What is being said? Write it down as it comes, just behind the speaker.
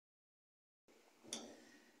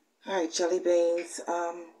Alright, jelly beans.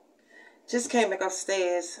 Just came back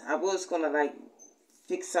upstairs. I was gonna like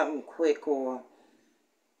fix something quick or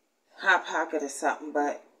hot pocket or something,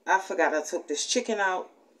 but I forgot I took this chicken out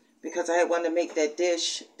because I had wanted to make that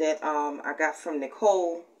dish that I got from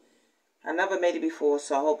Nicole. I never made it before,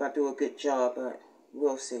 so I hope I do a good job, but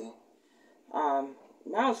we'll see.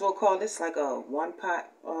 Might as well call this like a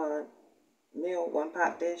one-pot meal,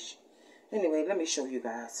 one-pot dish. Anyway, let me show you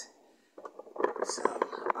guys. So,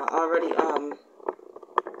 I already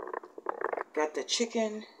got the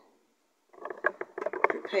chicken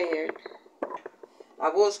prepared. I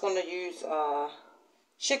was going to use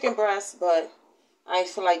chicken breast, but I ain't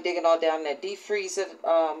feel like digging all down that deep freezer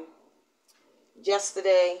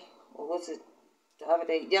yesterday. Or was it the other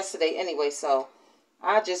day? Yesterday anyway, so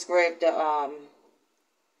I just grabbed the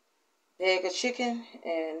bag of chicken,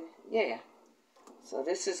 and yeah. So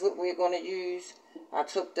this is what we're going to use. I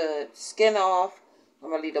took the skin off. I'm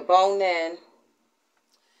going to leave the bone in.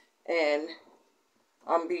 And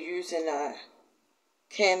I'm going to be using a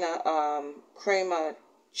can of cream of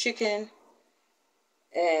chicken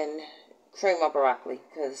and cream of broccoli.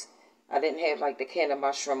 Because I didn't have like the can of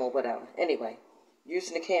mushroom or whatever. Anyway,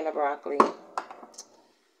 using the can of broccoli.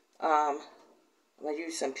 I'm going to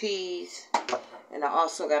use some peas. And I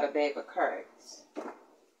also got a bag of carrots.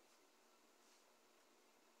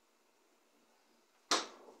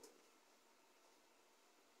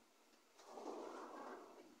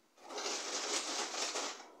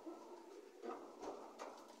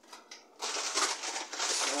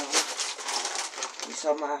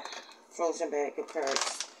 So my frozen bag of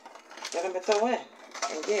carrots that I'm going to throw in.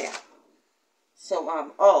 And yeah. So,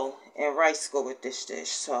 oh, and rice go with this dish.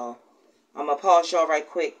 So, I'm going to pause y'all right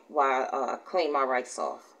quick while I clean my rice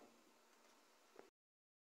off.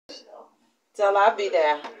 Till I be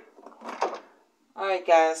there. Alright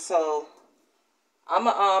guys, so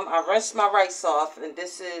I rinsed my rice off, and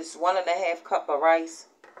this is 1.5 cups of rice.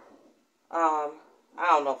 I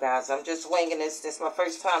don't know guys, I'm just winging this. This is my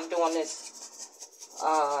first time doing this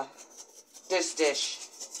this dish.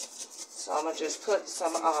 So I'm gonna just put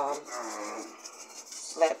some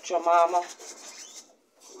slap your mama.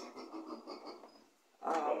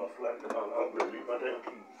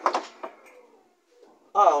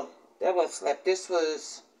 Oh, that wasn't slap. This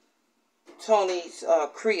was Tony's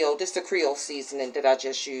Creole. This is the Creole seasoning that I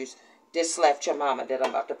just used. This slapped your mama that I'm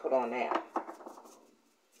about to put on now.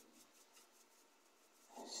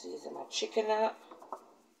 Season my chicken up.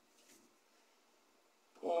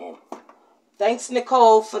 And thanks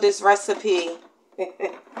Nicole for this recipe.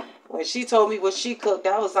 When she told me what she cooked,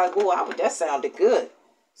 I was like, oh, that sounded good.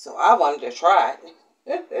 So I wanted to try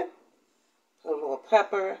it. Put a little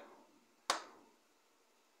pepper.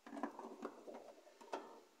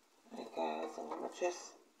 Alright guys, I'm going to just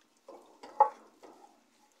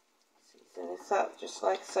season this up just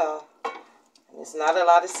like so. And it's not a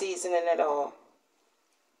lot of seasoning at all.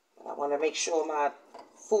 But I want to make sure my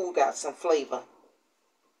food got some flavor.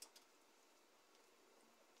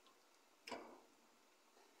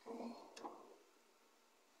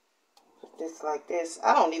 This like this.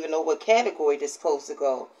 I don't even know what category this is supposed to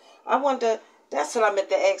go. I wonder, that's what I meant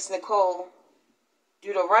to ask Nicole.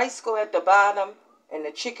 Do the rice go at the bottom and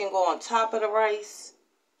the chicken go on top of the rice?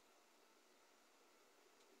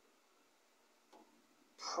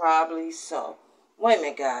 Probably so. Wait a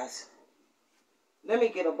minute guys. Let me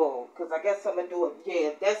get a bowl, because I guess I'm going to do it.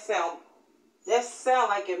 Yeah, that sound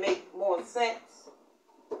like it makes more sense.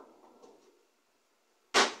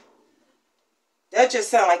 That just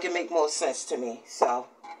sounds like it make more sense to me. So,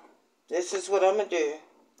 this is what I'm going to do.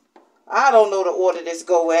 I don't know the order this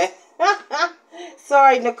go in.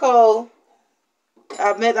 Sorry, Nicole.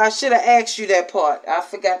 I should have asked you that part. I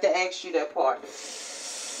forgot to ask you that part.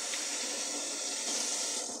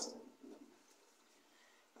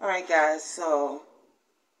 Alright, guys. So,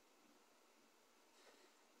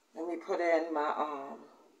 let me put in my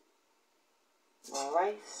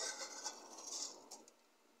rice.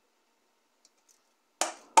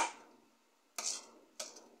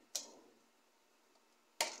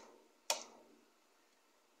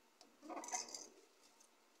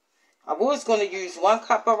 I was going to use 1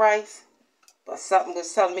 cup of rice, but something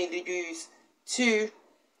was telling me to use 2,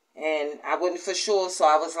 and I wasn't for sure, so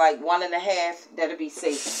I was like 1.5. That'll be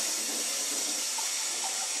safe.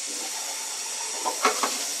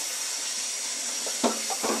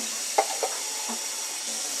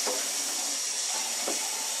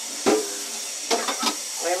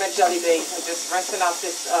 Wait a minute, jelly beans. I'm just rinsing out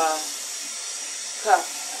this cup.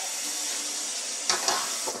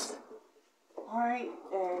 Alright,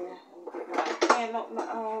 and can opener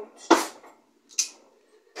out.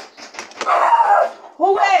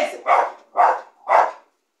 Who is it?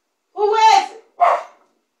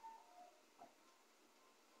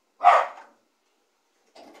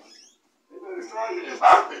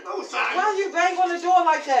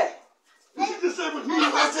 it was me.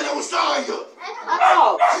 I said I was sorry.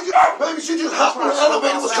 Oh. She just hopped on the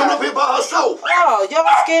elevator and was coming up here by herself. Oh, y'all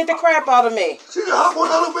scared the crap out of me. She just hopped on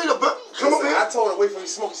the elevator, come up here. I told her wait for me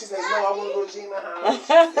smoking. She said, no, I want to go to Gina's house.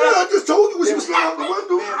 Yeah, I just told you when she was out the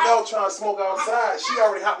window. Me and Mel trying to smoke outside. She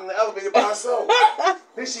already hopped in the elevator by herself.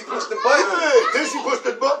 Then she pushed the button. Yeah, then she pushed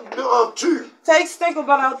the button too. Take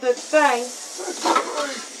Stinklebutt out the thing.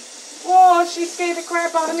 Oh, she scared the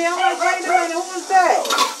crap out of me. I'm like, wait a minute, who's that?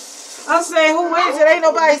 I'm saying, who is it? Ain't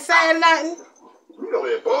nobody saying nothing. You know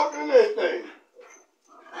they're barking and everything.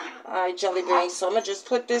 Alright, Jelly Bean, so I'm going to just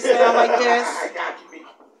put this down like this. I got you.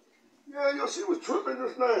 Yeah, yo, she was tripping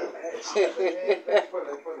just now. Hey,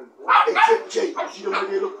 Jay, see the one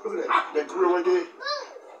there? Look at that grill right there.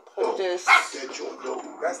 Put this. That joint, though.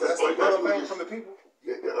 That's the girl thing from the people?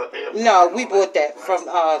 No, we bought that from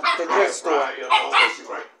the thrift store.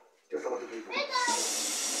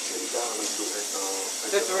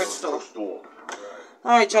 The thrift store.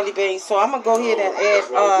 Alright, Jelly Bean, so I'm going to go ahead and add,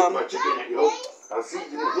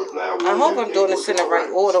 I hope I'm doing this in the right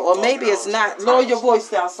order, or maybe it's not. Lower your voice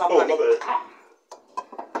down, somebody.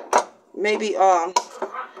 Maybe, I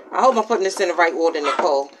hope I'm putting this in the right order,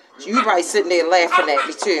 Nicole. You probably sitting there laughing at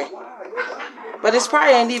me, too. But it's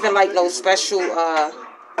probably ain't even, like, no special,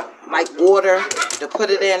 like, order to put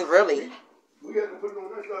it in, really.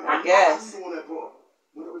 I guess.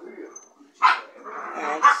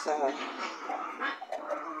 Alright, so...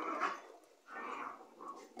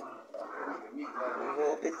 a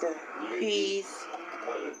little bit of peas.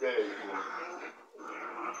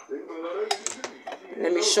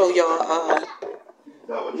 Let me show y'all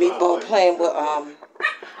Meatball playing with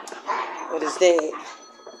what is that?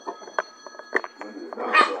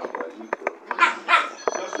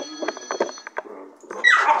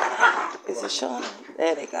 Is it showing?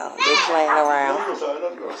 There they go. They're playing around.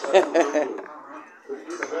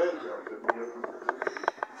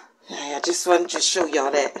 I just wanted to show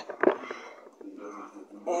y'all that.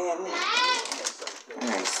 And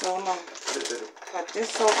alright, so I'm gonna cut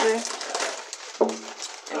this open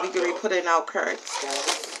and we can put in our carrots,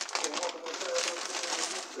 guys.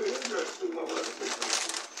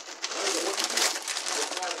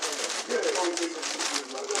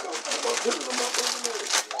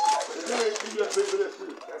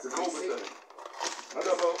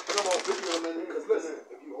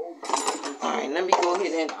 Alright, let me go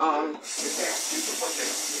ahead and turn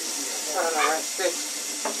around this.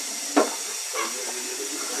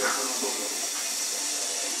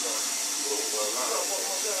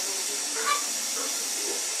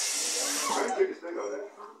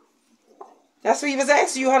 That's what he was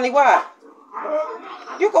asking you, honey. Why?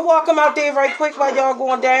 You can walk him out there right quick while y'all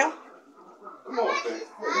going down. Come on, Stan.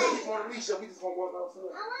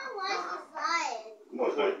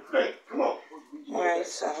 Come on. Alright,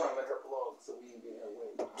 so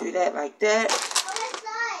do that like that.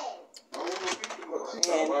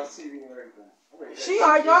 And she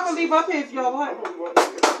alright, y'all can leave up here if y'all want.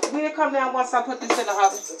 We'll come down once I put this in the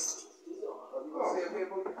oven.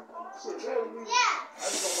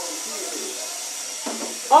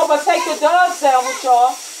 Oh, but take the doves down with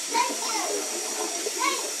y'all.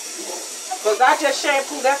 Because I just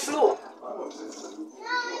shampooed that floor.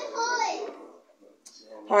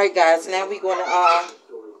 Alright guys, now we're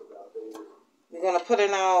gonna put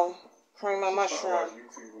in our cream of mushroom.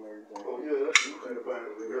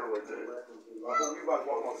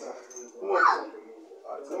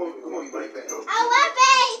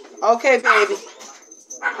 Okay, baby.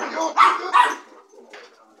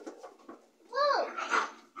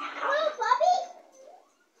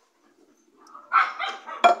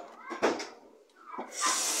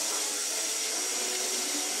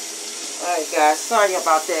 Alright guys, sorry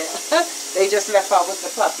about that. They just left out with the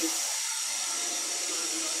puppies.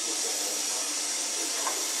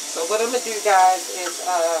 So what I'm going to do, guys, is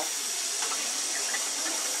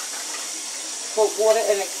put water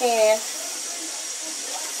in a can.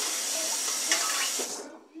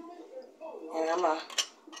 And I'm going to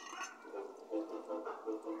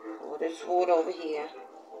pour this water over here.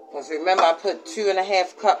 Because remember, I put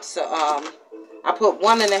 2.5 cups of, I put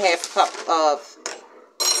 1.5 cup of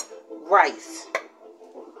rice.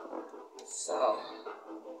 So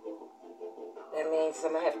that means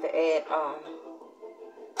I'm gonna have to add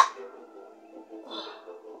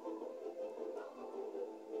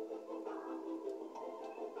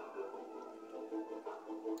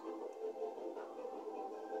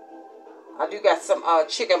I do got some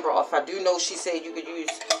chicken broth. I do know she said you could use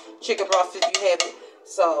chicken broth if you have it.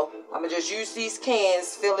 So I'm gonna just use these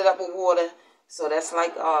cans, fill it up with water. So that's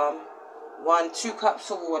like 1-2 cups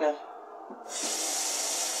of water.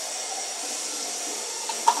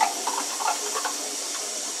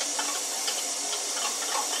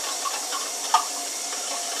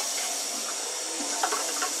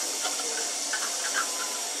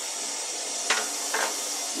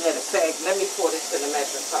 pour this in the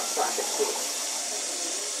measuring cup so I can see it.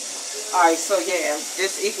 Alright, so yeah,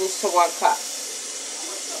 this equals to 1 cup.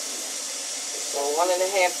 So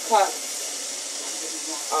 1.5 cups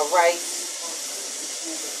of rice.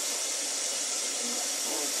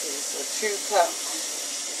 Okay, so 2 cups.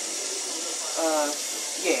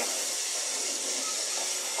 Yeah.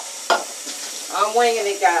 I'm winging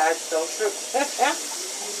it, guys. Don't trip.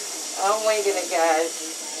 I'm winging it, guys.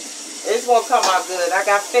 It's gonna come out good. I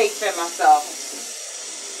got faith in myself.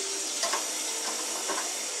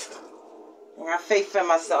 I got faith in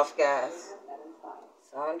myself, guys.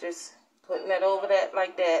 So I'm just putting it over that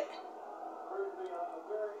like that.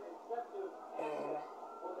 And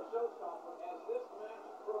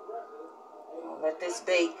I'll let this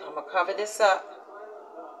bake. I'm gonna cover this up.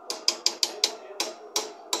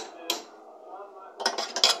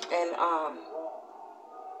 And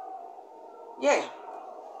yeah.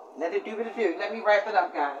 Let it do what it do. Let me wrap it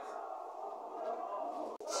up, guys.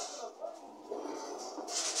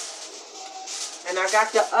 And I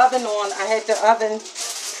got the oven on. I had the oven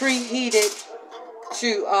preheated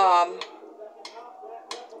to I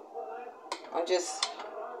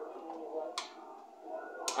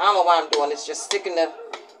don't know why I'm doing this, just sticking the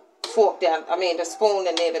fork down, the spoon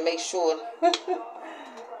in there to make sure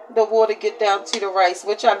the water get down to the rice,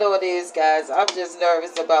 which I know it is, guys. I'm just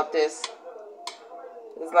nervous about this.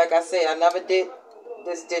 It's like I said, I never did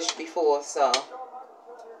this dish before, so.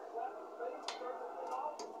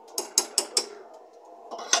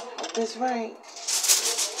 Get this right.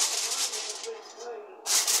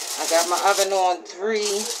 I got my oven on 3.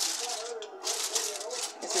 Is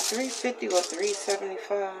it 350 or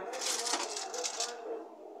 375?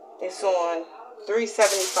 It's on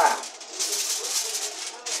 375.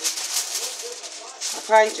 I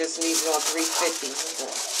probably just leave it on 350.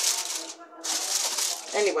 But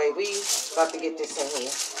anyway, we about to get this in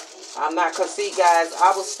here. I'm not, cause see, guys,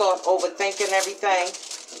 I will start overthinking everything,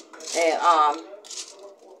 and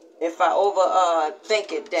if I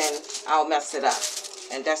overthink it, then I'll mess it up,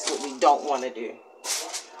 and that's what we don't want to do.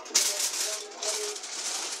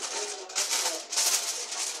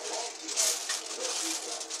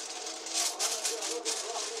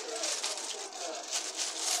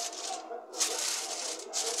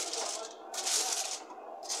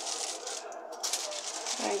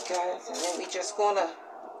 Alright, guys, and then we just gonna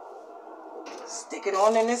stick it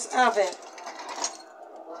on in this oven.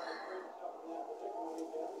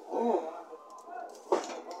 Ooh.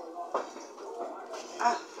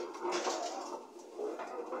 Ah.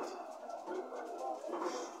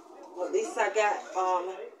 Well, at least I got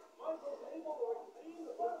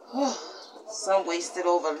some wasted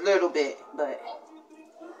over a little bit, but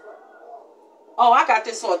oh, I got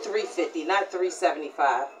this on 350, not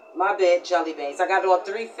 375. My bad, jelly beans. I got it on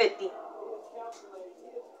 350.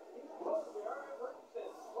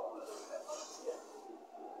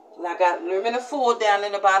 And I got aluminum foil down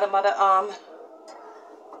in the bottom of the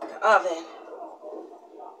oven.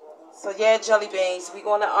 So yeah, jelly beans, we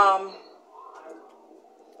gonna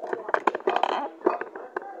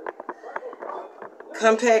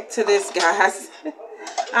come back to this, guys.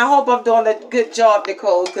 I hope I'm doing a good job,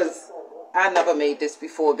 Nicole, because I never made this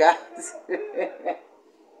before, guys.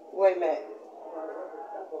 Wait a minute.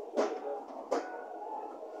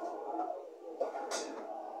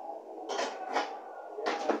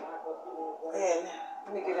 And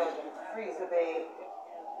let me get out the freezer bag.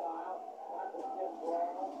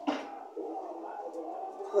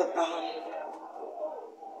 Put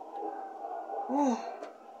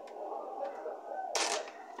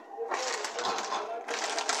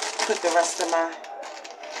put the rest of my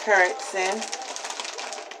carrots in.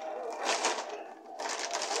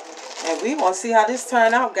 And we gonna see how this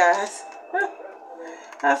turn out, guys.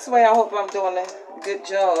 I swear, I hope I'm doing a good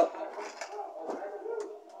job.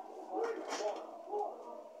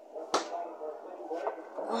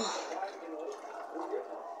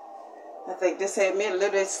 I think this had me a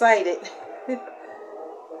little excited.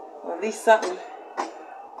 Or at least something.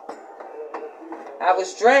 I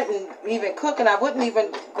was dreading even cooking. I wasn't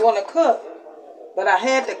even going to cook. But I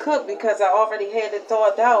had to cook because I already had it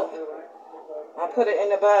thawed out. I put it in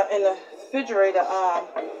the refrigerator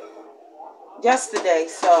yesterday,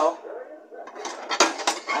 so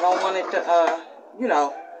I don't want it to,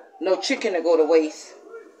 no chicken to go to waste.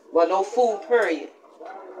 Well, no food, period,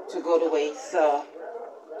 to go to waste. So,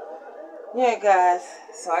 yeah, guys.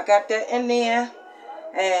 So I got that in there,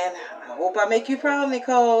 and I hope I make you proud,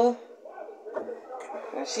 Nicole.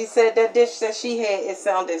 When she said that dish that she had, it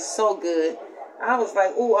sounded so good. I was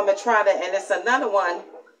like, ooh, I'm gonna try that. And it's another one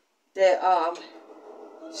that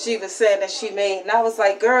she was saying that she made. And I was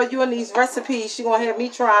like, girl, you and these recipes, she gonna have me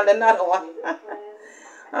trying another one.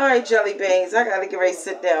 All right, jelly beans, I gotta get ready to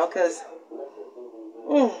sit down because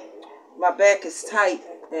my back is tight.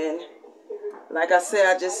 And like I said,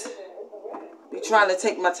 I just be trying to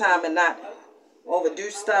take my time and not overdo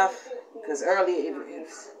stuff. Because earlier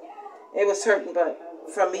it was hurting, but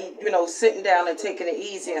from me, you know, sitting down and taking it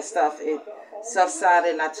easy and stuff, it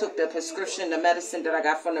subsided, and I took the prescription, the medicine that I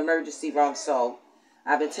got from the emergency room, so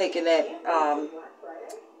I've been taking that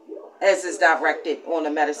as is directed on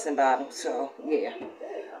the medicine bottle, so yeah.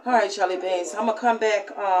 Alright, jelly beans, I'm going to come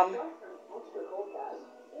back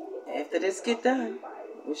after this get done.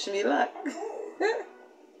 Wish me luck.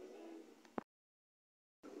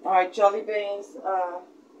 Alright, jelly beans,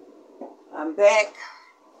 I'm back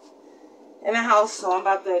in the house, so I'm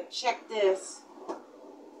about to check this.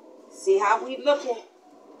 See how we looking.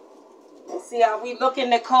 And see how we looking,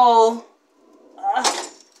 Nicole.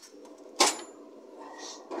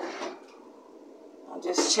 I'm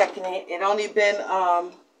just checking it. It only been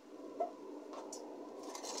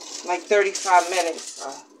like 35 minutes. So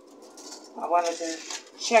I wanted to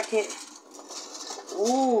check it.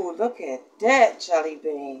 Ooh, look at that, jelly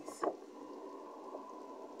beans.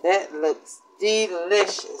 That looks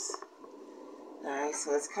delicious. Alright,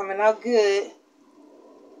 so it's coming out good.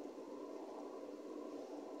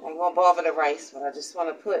 I ain't gonna bother the rice, but I just want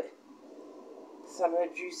to put some of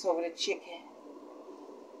the juice over the chicken.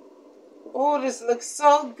 Oh, this looks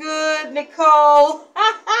so good, Nicole.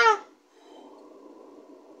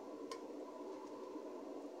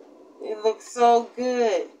 It looks so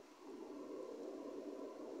good.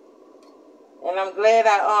 And I'm glad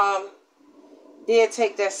I did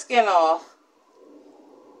take that skin off.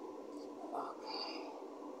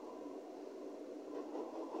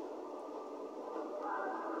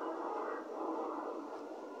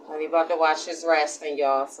 Honey about to watch his wrestling,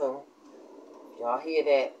 y'all, so y'all hear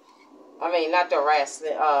that. I mean, not the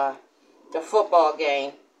wrestling, the football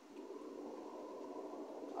game.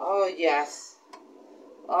 Oh, yes.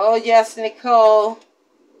 Oh, yes, Nicole.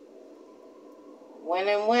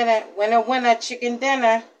 Winner, winner, winner, winner, chicken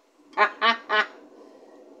dinner.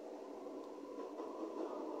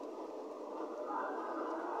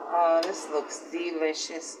 Oh, this looks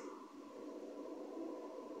delicious.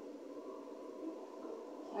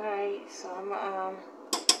 Alright, so I'm,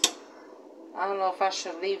 I don't know if I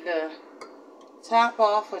should leave the top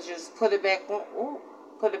off or just put it back on. Ooh,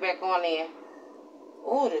 put it back on there.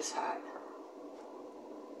 Oh, this hot.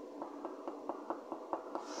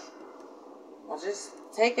 I'll just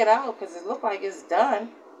take it out because it looks like it's done.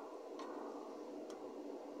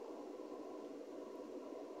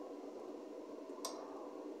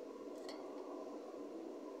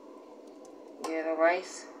 Yeah, the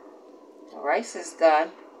rice is done.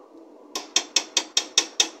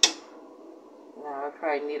 Now I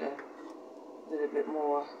probably need a little bit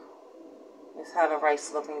more. That's how the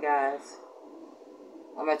rice looking, guys.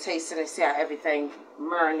 I'm gonna taste it and see how everything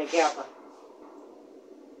merged together.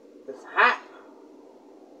 It's hot.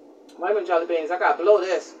 Wait a minute, jelly beans. I gotta blow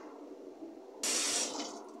this.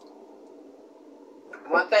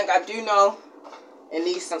 One thing I do know, it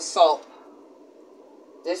needs some salt.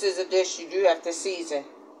 This is a dish you do have to season.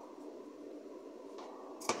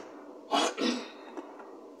 I'm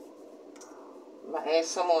gonna add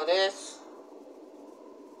some more of this.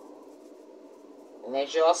 And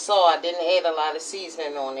as y'all saw, I didn't add a lot of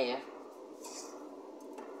seasoning on there.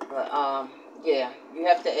 But, yeah, you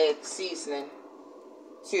have to add seasoning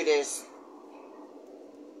to this.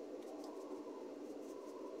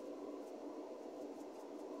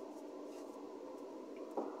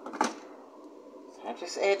 I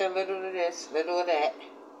just add a little of this, little of that.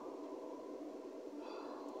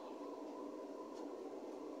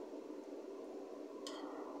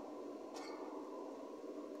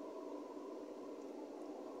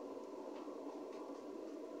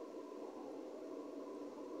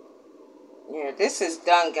 Yeah, this is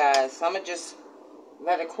done, guys. I'm gonna just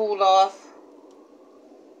let it cool off.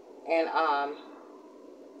 And,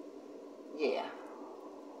 yeah.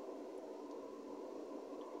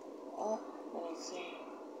 Oh, let me see.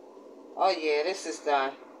 Oh, yeah, this is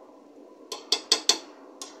done.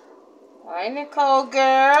 All right, Nicole,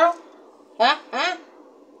 girl. Huh?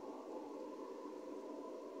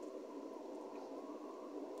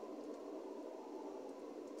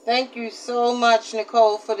 Thank you so much,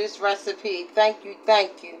 Nicole, for this recipe. Thank you,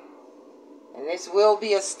 thank you. And this will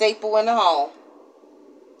be a staple in the home.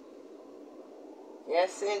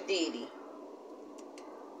 Yes, indeedy.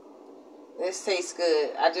 This tastes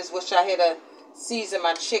good. I just wish I had seasoned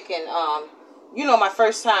my chicken. You know, my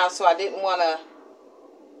first time, so I didn't want to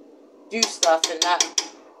do stuff and not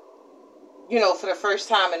you know, for the first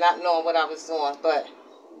time and not knowing what I was doing. But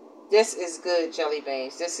this is good, jelly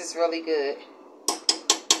beans. This is really good.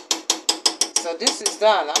 So this is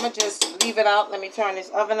done. I'm going to just leave it out. Let me turn this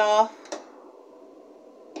oven off.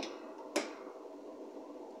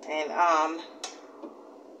 And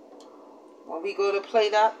when we go to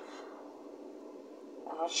plate up,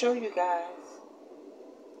 I'll show you guys.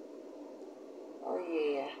 Oh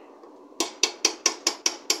yeah.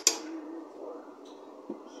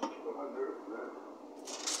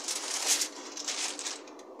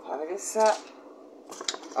 Cover this up.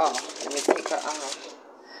 Oh, let me take a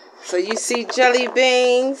so you see jelly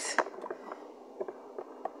beans.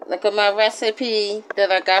 Look at my recipe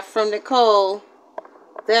that I got from Nicole.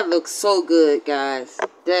 That looks so good, guys.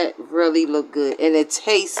 That really look good. And it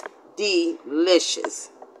tastes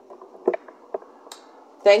delicious.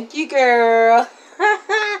 Thank you, girl.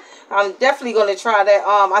 I'm definitely going to try that.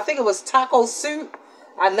 I think it was taco soup.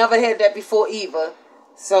 I never had that before either.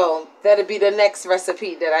 So, that'll be the next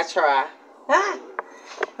recipe that I try.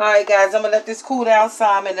 Alright, guys. I'm going to let this cool down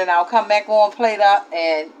some. And then I'll come back on, plate up.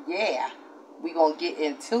 And, yeah. We're going to get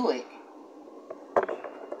into it.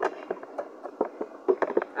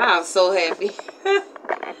 I'm so happy.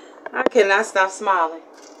 I cannot stop smiling.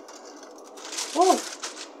 Woo.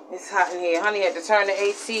 It's hot in here. Honey had to turn the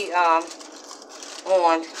AC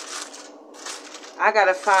on. I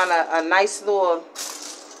gotta find a nice little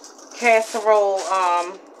casserole.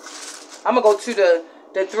 I'm gonna go to the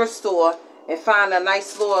thrift store and find a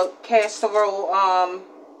nice little casserole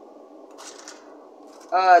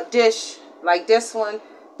dish like this one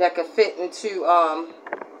that could fit into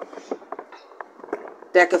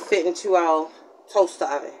our toaster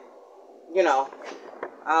oven. You know,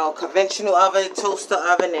 our conventional oven, toaster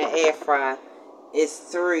oven, and air fryer. It's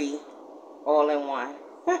 3 all in one.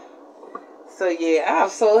 So yeah, I'm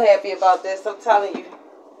so happy about this. I'm telling you,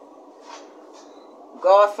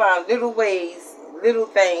 God found little ways, little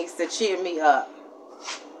things to cheer me up.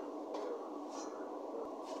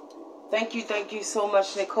 Thank you so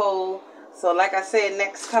much, Nicole. So like I said,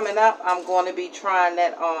 next coming up, I'm going to be trying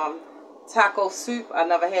that taco soup. I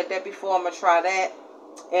never had that before. I'm gonna try that.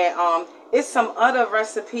 And it's some other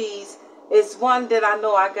recipes. It's one that I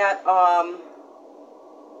know I got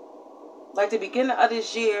like the beginning of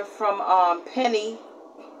this year from Penny,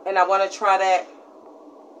 and I want to try that.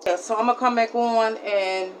 Yeah, so I'm gonna come back on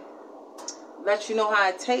and let you know how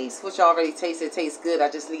it tastes, which I already tasted. It tastes good. I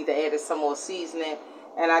just need to add some more seasoning.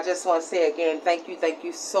 And I just want to say again, thank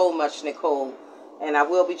you so much, Nicole. And I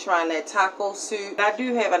will be trying that taco soup. I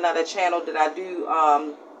do have another channel that I do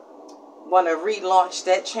want to relaunch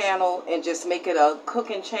that channel and just make it a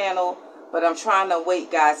cooking channel. But I'm trying to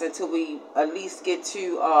wait, guys, until we at least get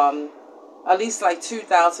to at least like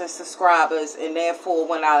 2,000 subscribers. And therefore,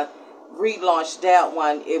 when I relaunch that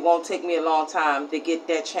one, it won't take me a long time to get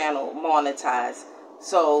that channel monetized.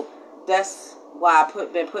 So that's why I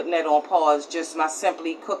been putting that on pause. Just my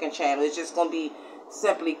Simply Cooking channel. It's just going to be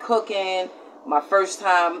Simply Cooking. My first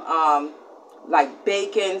time like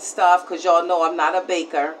baking stuff, because y'all know I'm not a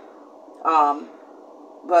baker.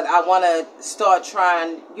 But I want to start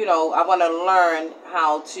trying, you know, I want to learn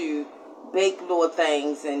how to bake little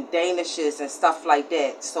things and danishes and stuff like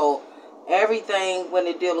that. So everything when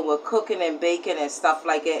they're dealing with cooking and baking and stuff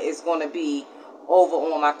like that is going to be over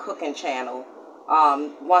on my cooking channel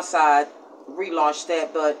once I relaunch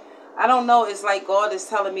that. But I don't know, it's like God is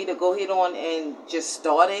telling me to go ahead on and just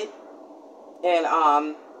start it.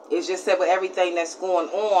 And it's just that with everything that's going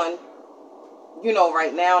on, you know,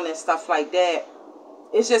 right now and stuff like that,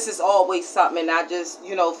 it's always something. And I just,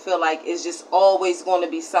 you know, feel like it's just always going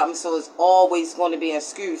to be something. So it's always going to be an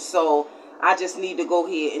excuse. So I just need to go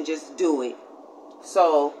ahead and just do it.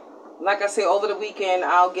 So, like I said, over the weekend,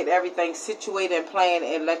 I'll get everything situated and planned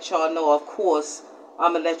and let y'all know. Of course,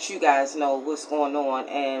 I'm going to let you guys know what's going on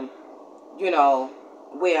and, you know,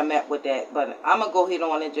 where I'm at with that. But I'm going to go ahead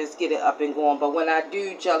on and just get it up and going. But when I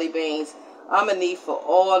do jelly beans, I'm going to need for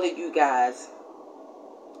all of you guys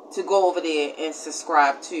to go over there and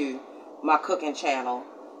subscribe to my cooking channel.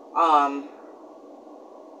 I'm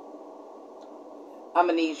going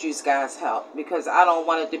to need you guys' help, because I don't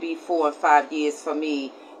want it to be 4 and 5 years for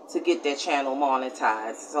me to get that channel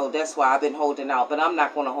monetized. So that's why I've been holding out. But I'm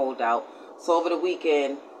not going to hold out. So over the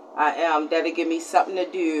weekend, that'll give me something to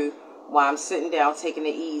do while I'm sitting down taking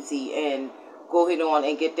it easy, and go ahead on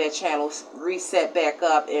and get that channel reset back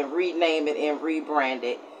up and rename it and rebrand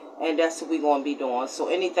it. And that's what we're going to be doing. So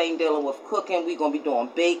anything dealing with cooking, we're going to be doing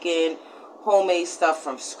baking, homemade stuff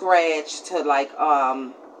from scratch, to like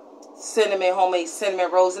homemade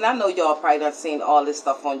cinnamon rolls. And I know y'all probably done seen all this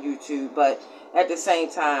stuff on YouTube, but at the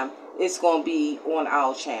same time, it's going to be on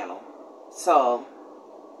our channel. So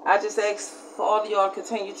I just ask for all of y'all to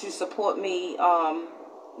continue to support me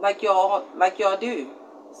like y'all do.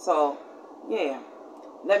 So yeah,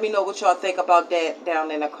 let me know what y'all think about that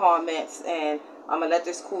down in the comments, and I'm gonna let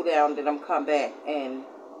this cool down, then I'm come back and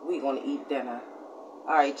we gonna eat dinner.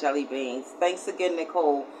 All right, jelly beans. Thanks again,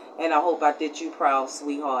 Nicole, and I hope I did you proud,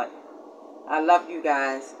 sweetheart. I love you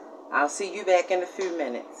guys. I'll see you back in a few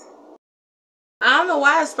minutes. I don't know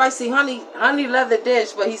why it's spicy. Honey loved the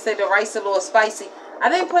dish, but he said the rice a little spicy. I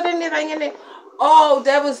didn't put anything in it. Oh,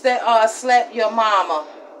 that was that slap your mama.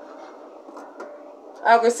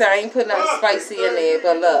 I was gonna say I ain't put nothing spicy in there,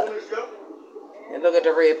 but look. And look at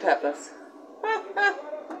the red peppers.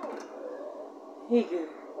 He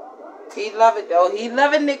love it though. He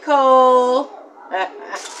love it, Nicole. Alright,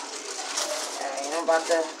 I'm about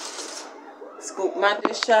to scoop my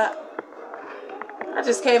dish up. I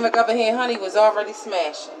just came back up in here and Honey was already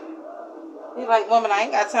smashing. He's like, woman, I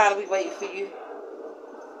ain't got time to be waiting for you.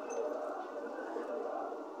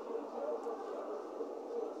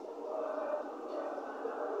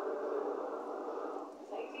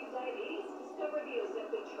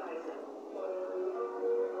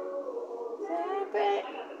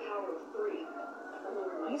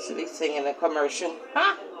 You should be singing a commercial.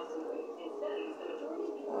 Huh?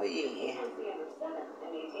 Oh, yeah.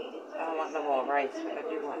 I don't want no more rice, but I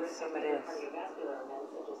do want some of this.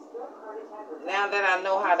 Now that I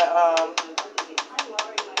know how to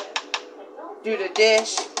do the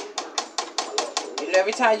dish, you know,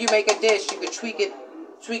 every time you make a dish, you can tweak it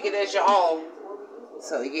as your own.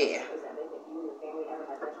 So, yeah.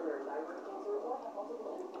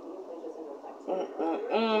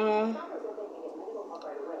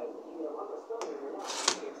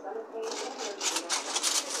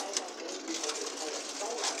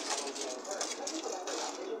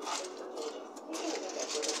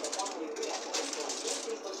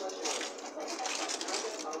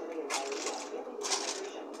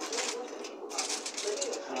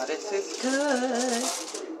 Oh, this is good.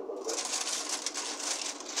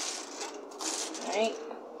 Right?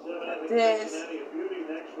 Like this.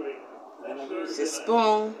 I'm gonna use this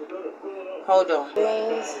spoon. Hold on.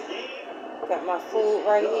 Beans. Got my food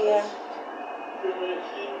right here.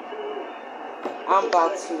 I'm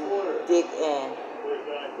about to dig in.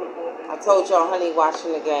 I told y'all Honey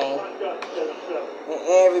watching the game. And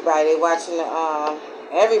everybody watching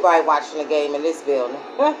the game in this building.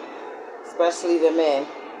 Especially the men.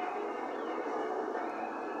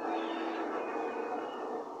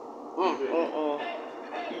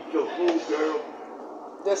 Eat your food, girl.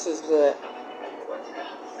 This is good.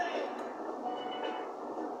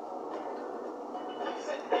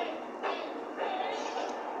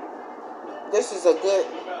 This is a good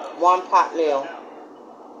one-pot meal.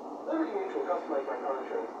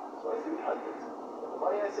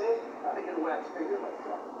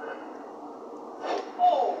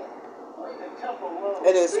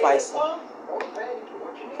 It is spicy.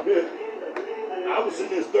 I was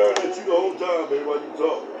sitting there staring at you the whole time, baby, while you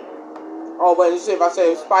talk. Oh, but you see if I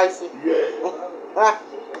say it's spicy? Yeah.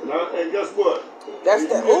 And guess what? That's if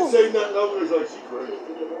the, you didn't say nothing, I was like, she crazy.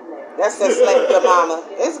 That's the slap your mama.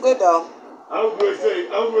 It's good though. I was going to say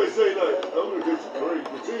like, I'm going to say she crazy,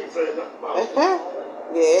 but she ain't saying nothing about it.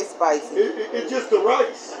 Yeah, it's spicy. It's just the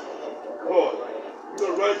rice part. You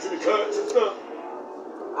know, rice and the carrots and stuff.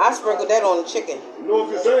 I sprinkled that on the chicken. You know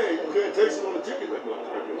what I'm saying? You can't taste it on the chicken that much.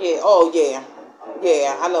 Yeah, oh yeah.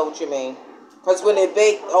 Yeah, I know what you mean. Because when they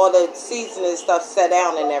bake, all the seasoning stuff set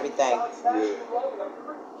down and everything. Yeah.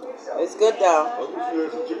 It's good though. I wish you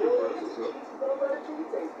had some chicken breast or something.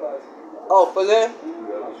 Oh, for that?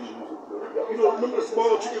 You know, remember the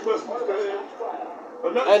small chicken breast we used to have?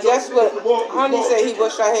 And that's what Honey said he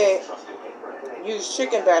wished I had used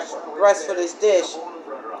chicken breast for this dish.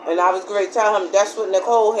 And I was going to tell him that's what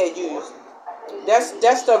Nicole had used.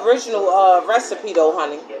 That's the original recipe though,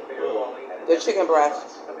 Honey. The chicken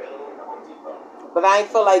breast. But I ain't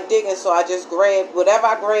feel like digging, so I just grabbed, whatever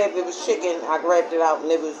I grabbed, it was chicken, I grabbed it out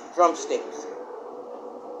and it was drumsticks.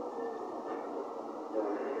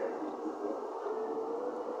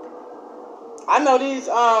 I know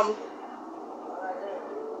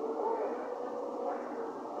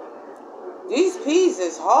these peas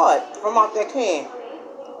is hard from out that can.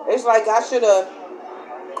 It's like I should have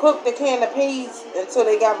cooked the can of peas until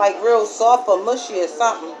they got like real soft or mushy or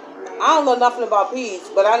something. I don't know nothing about peas,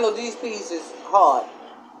 but I know these peas is hard.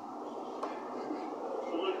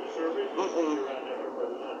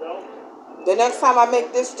 The next time I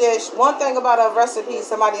make this dish, one thing about a recipe,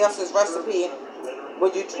 somebody else's recipe,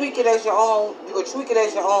 when you tweak it as your own, you can tweak it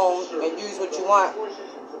as your own and use what you want.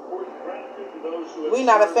 We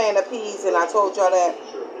not a fan of peas, and I told y'all that.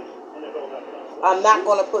 I'm not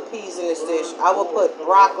going to put peas in this dish. I will put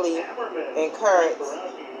broccoli and carrots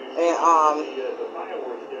and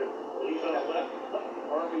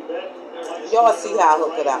y'all see how I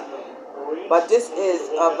hook it up. But this is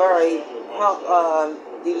a very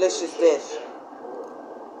delicious dish.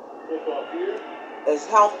 It's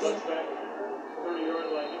healthy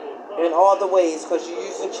in all the ways because you're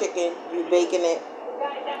using chicken, you're baking it,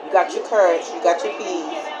 you got your carrots, you got your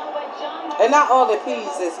peas. And not all the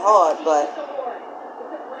peas is hard, but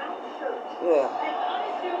yeah.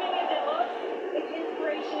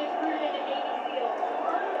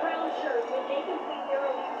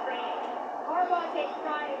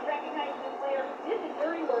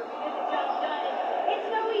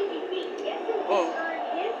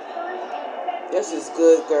 This is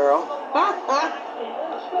good, girl. I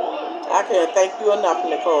can't thank you enough,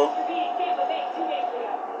 Nicole.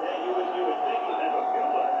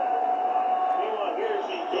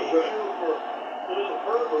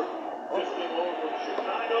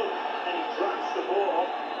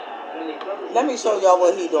 Let me show y'all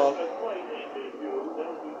what he doing.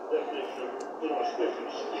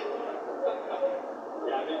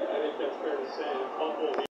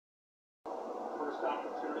 First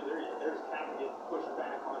opportunity, there's Captain getting pushed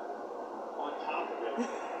back on top of it.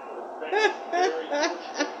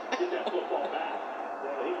 Get that football back.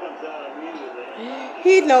 He comes out immediately.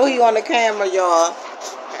 He know he on the camera, y'all.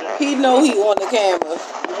 He know he on the camera.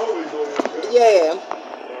 Yeah.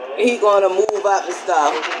 He gonna move up and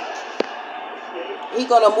stuff. He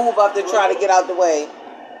gonna move up to try to get out the way.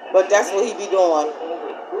 But that's what he be doing.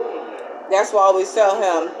 That's why I always tell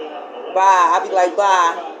him, bye. I be like,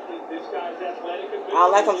 bye. I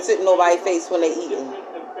don't like them sitting nobody's face when they eating.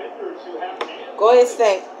 Go ahead,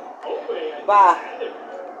 stink. Bye.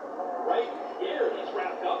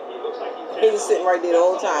 He was sitting right there the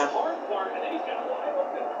whole time.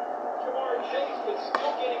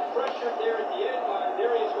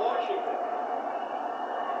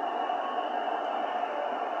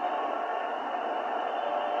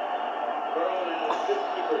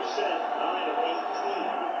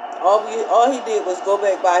 All he did was go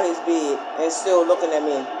back by his bed and still looking at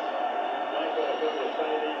me.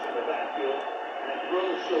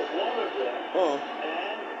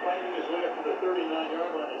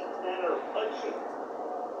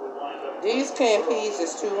 These canned peas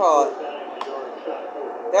is too hard.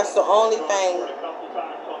 That's the only thing.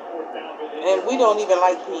 And we don't even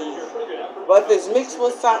like peas. But if it's mixed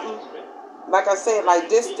with something, like I said, like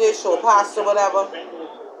this dish or pasta, whatever,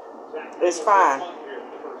 it's fine.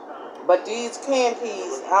 But these canned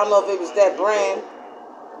peas, I don't know if it was that brand.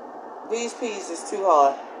 These peas is too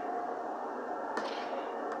hard.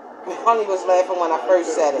 Honey was laughing when I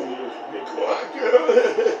first said it.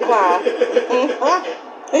 Huh?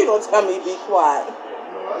 He gonna tell me be quiet.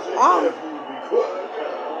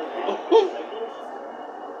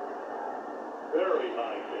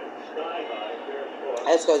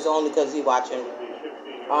 That's only because he watching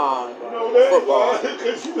football.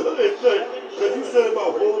 Because you said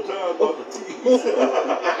about 4 times about the teeth.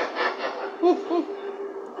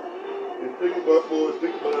 And think about the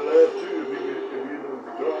last 2 if you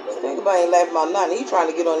think about ain't laughing about nothing. He trying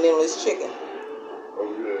to get on there on his chicken. Oh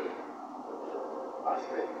yeah. I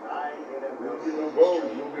spent 9 minutes. You don't get no bones.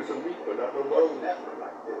 You don't get some meat, but not no bones. Never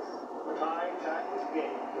like this.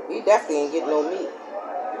 He definitely ain't getting no meat.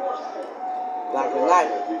 Not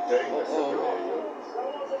tonight.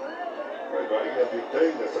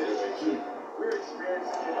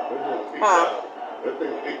 Huh?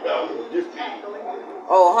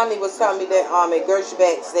 Oh, honey was telling me that at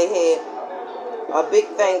Gershbeck's they had a big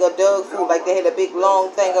thing of dog food, like they had a big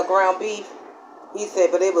long thing of ground beef. He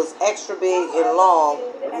said, but it was extra big and long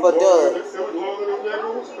for Doug's.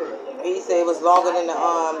 He said it was longer than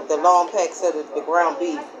the long packs of the ground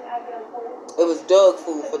beef. It was dog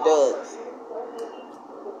food for Doug's.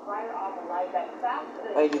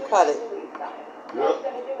 And you cut it.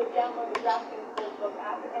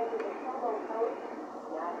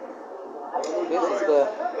 This is good.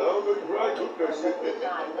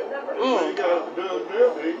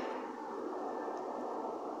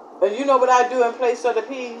 But you know what I do in place of the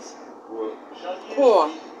peas? What?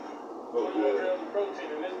 Corn. Oh, yeah.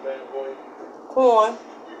 Corn,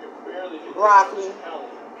 broccoli,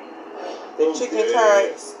 the chicken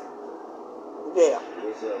carrots. Yeah.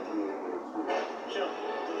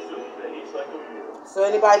 So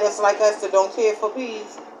anybody that's like us that don't care for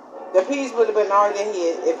peas, the peas would have been already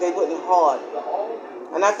here if they wasn't hard.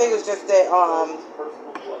 And I think it's just that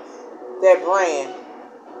that brand.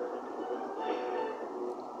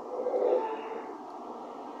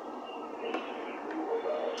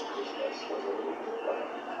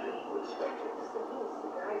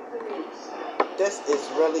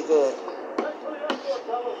 really good.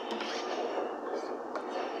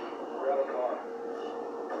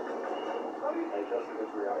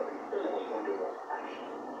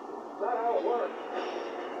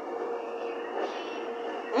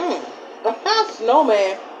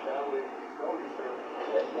 Snowman.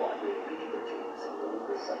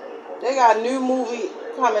 They got a new movie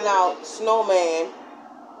coming out, Snowman,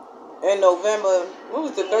 in November. What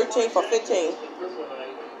was the 13th or 15th?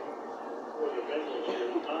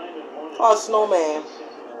 Called Snowman.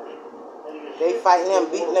 They fighting him,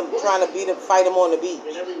 beating him, trying to fight him on the beach.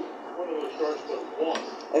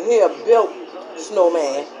 And he a built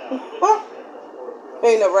snowman.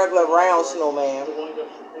 Ain't a regular round snowman.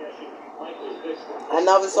 I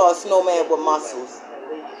never saw a snowman with muscles.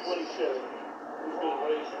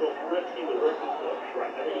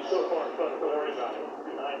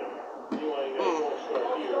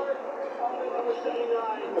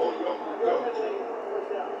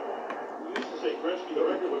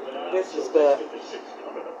 This is good.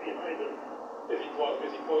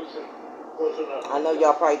 I know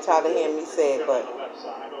y'all probably tired of hearing me say it, but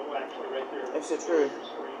it's the truth.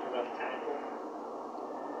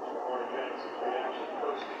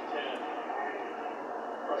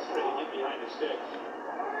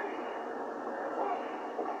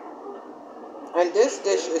 And this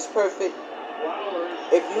dish is perfect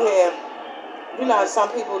if you have, you know, some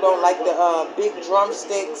people don't like the big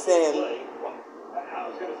drumsticks and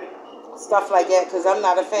stuff like that, because I'm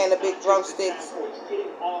not a fan of big drumsticks.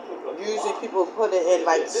 Usually people put it in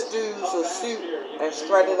like stews or soup and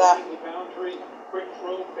shred it up.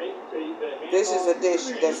 This is a dish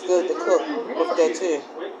that's good to cook with that too.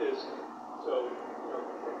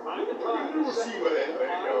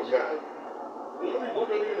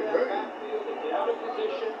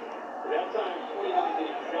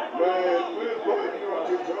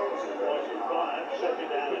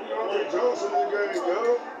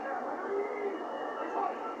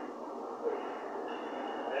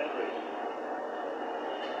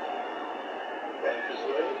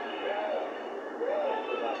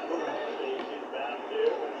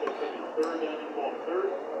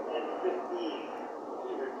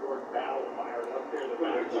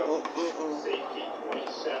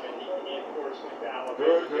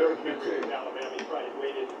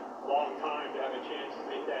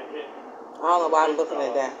 I don't know why I'm looking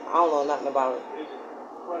at that. I don't know nothing about it.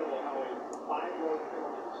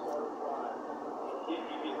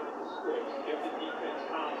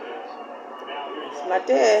 It's my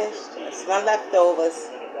dish. It's my leftovers.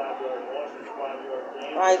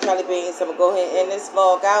 Alright, Charlie Beans, I'm going to go ahead and end this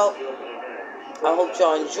vlog out. I hope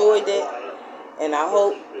y'all enjoyed it. And I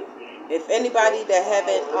hope if anybody that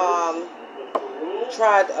haven't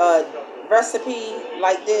tried a recipe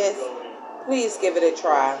like this, please give it a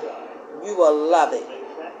try. You will love it.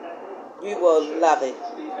 You will love it.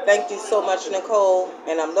 Thank you so much, Nicole.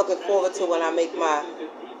 And I'm looking forward to when I make my,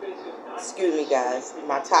 excuse me guys,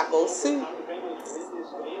 my taco soup.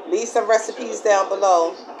 Leave some recipes down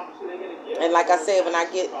below. And like I said, when I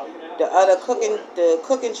get the other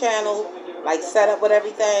cooking channel, like set up with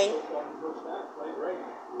everything,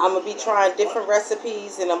 I'm going to be trying different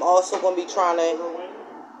recipes. And I'm also going to be trying to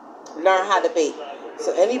learn how to bake.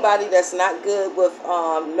 So anybody that's not good with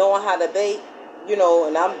knowing how to bake, you know,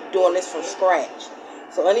 and I'm doing this from scratch.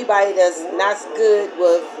 So anybody that's not good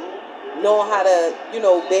with knowing how to, you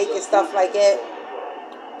know, bake and stuff like that,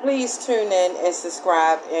 please tune in and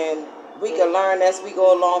subscribe, and we can learn as we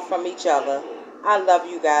go along from each other. I love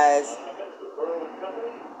you guys.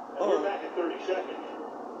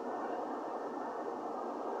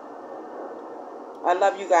 I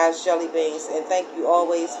love you guys, Jelly Beans, and thank you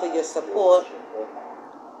always for your support,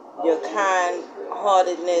 your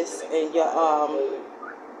kind-heartedness, and your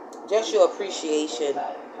just your appreciation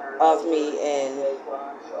of me and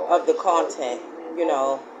of the content. You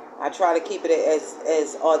know, I try to keep it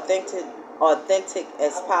as authentic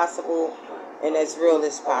as possible and as real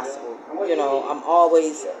as possible. You know, I'm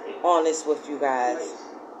always honest with you guys.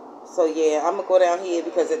 So yeah, I'm gonna go down here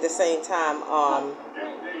because at the same time,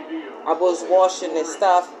 I was washing this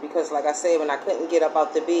stuff because, like I said, when I couldn't get up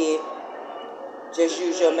out the bed, just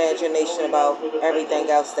use your imagination about everything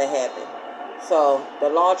else that happened. So the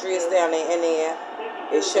laundry is down there in there.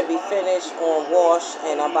 It should be finished on wash,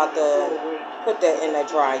 and I'm about to put that in the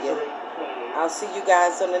dryer. I'll see you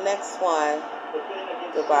guys on the next one.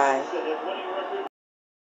 Goodbye.